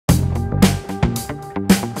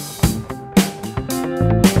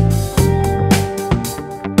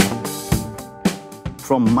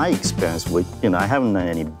from my experience with, I haven't done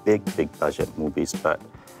any big budget movies, but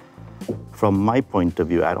from my point of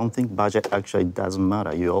view, I don't think budget actually doesn't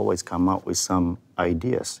matter. You always come up with some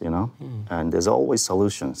ideas, and there's always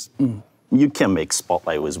solutions. You can make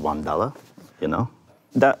Spotlight with $1,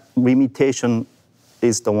 That limitation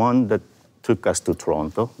is the one that took us to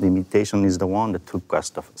Toronto. Limitation is the one that took us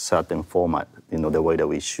to a certain format, the way that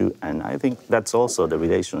we shoot. And I think that's also the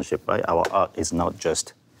relationship, right? Our art is not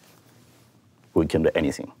just we can do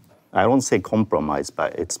anything. I don't say compromise,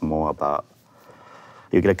 but it's more about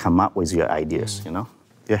you gotta come up with your ideas, You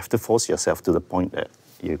have to force yourself to the point that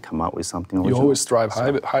you come up with something original. You always strive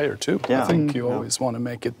higher too. Yeah. I think you always want to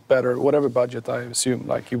make it better. Whatever budget, I assume,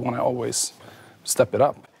 you want to always step it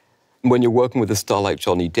up. When you're working with a star like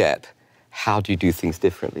Johnny Depp, how do you do things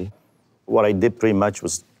differently? What I did pretty much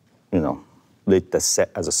was, lit the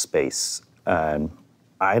set as a space.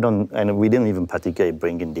 And we didn't even particularly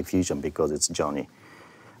bring in diffusion because it's Johnny.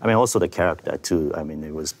 Also the character too.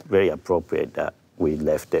 It was very appropriate that we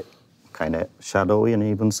left it kind of shadowy, and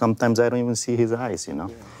even sometimes I don't even see his eyes,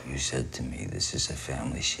 You said to me, this is a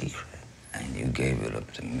family secret, and you gave it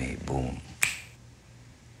up to me, boom.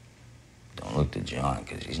 Don't look to John,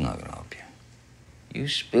 because he's not gonna help you. You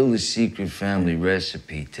spill the secret family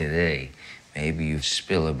recipe today, maybe you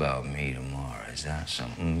spill about me tomorrow. Is that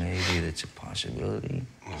something maybe that's a possibility?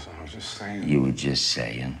 I was just saying. You were just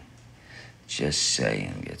saying. Just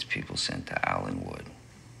saying gets people sent to Allenwood.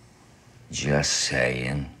 Just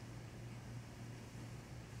saying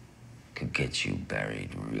could get you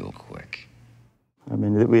buried real quick.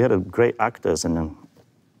 We had great actors, and then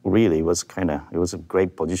really it was a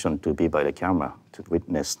great position to be by the camera, to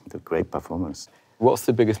witness the great performance. What's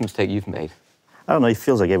the biggest mistake you've made? I don't know, it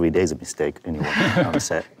feels like every day is a mistake anyway on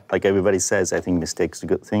set. Like everybody says, I think mistake's a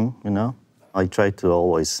good thing, I try to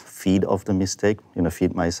always feed off the mistake,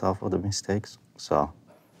 feed myself of the mistakes. So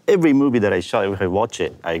every movie that I shot, if I watch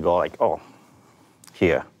it, I go like, oh,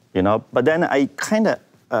 here, But then I kind of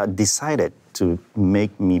decided to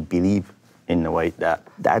make me believe in a way that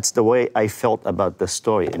that's the way I felt about the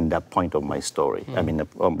story in that point of my story,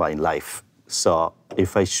 of my life. So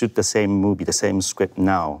if I shoot the same movie, the same script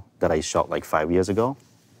now that I shot 5 years ago,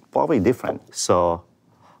 probably different. So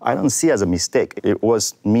I don't see it as a mistake. It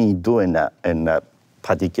was me doing that in that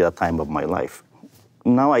particular time of my life.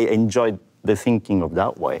 Now I enjoy the thinking of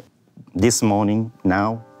that way. This morning,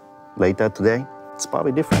 now, later today, it's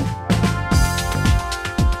probably different.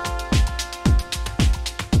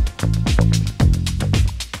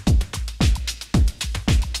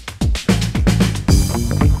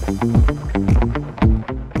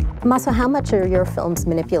 Masa, how much are your films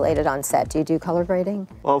manipulated on set? Do you do color grading?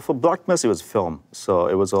 Well, for Black Mass, it was film, so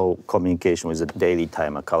it was all communication with a Daily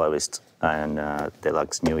Timer colorist and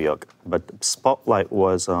Deluxe New York. But Spotlight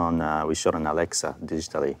was we shot on Alexa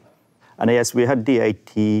digitally. And yes, we had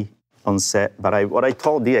DIT on set, but what I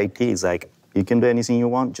told DIT is you can do anything you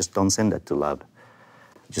want, just don't send that to lab.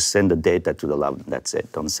 Just send the data to the lab, that's it.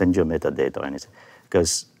 Don't send your metadata or anything.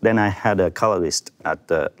 Because then I had a colorist at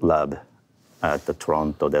the lab, at the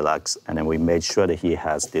Toronto Deluxe, and then we made sure that he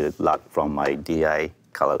has the luck from my DI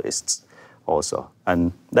colorists also.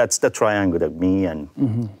 And that's the triangle of me and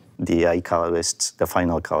DI colorists, the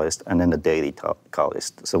final colorist, and then the daily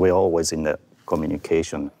colorist. So we're always in the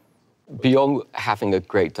communication. Beyond having a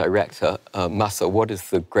great director, Masa, what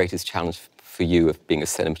is the greatest challenge for you of being a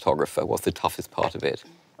cinematographer? What's the toughest part of it?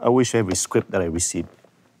 I wish every script that I receive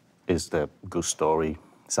is the good story,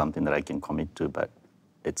 something that I can commit to, but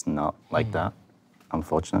it's not like that,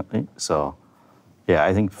 unfortunately. So, yeah,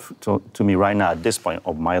 I think to me right now, at this point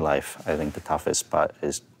of my life, I think the toughest part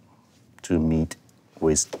is to meet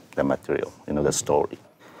with the material, the story.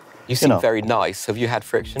 You seem very nice. Have you had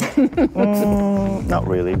friction? Not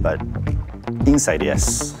really, but inside,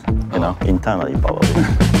 yes. Internally, probably.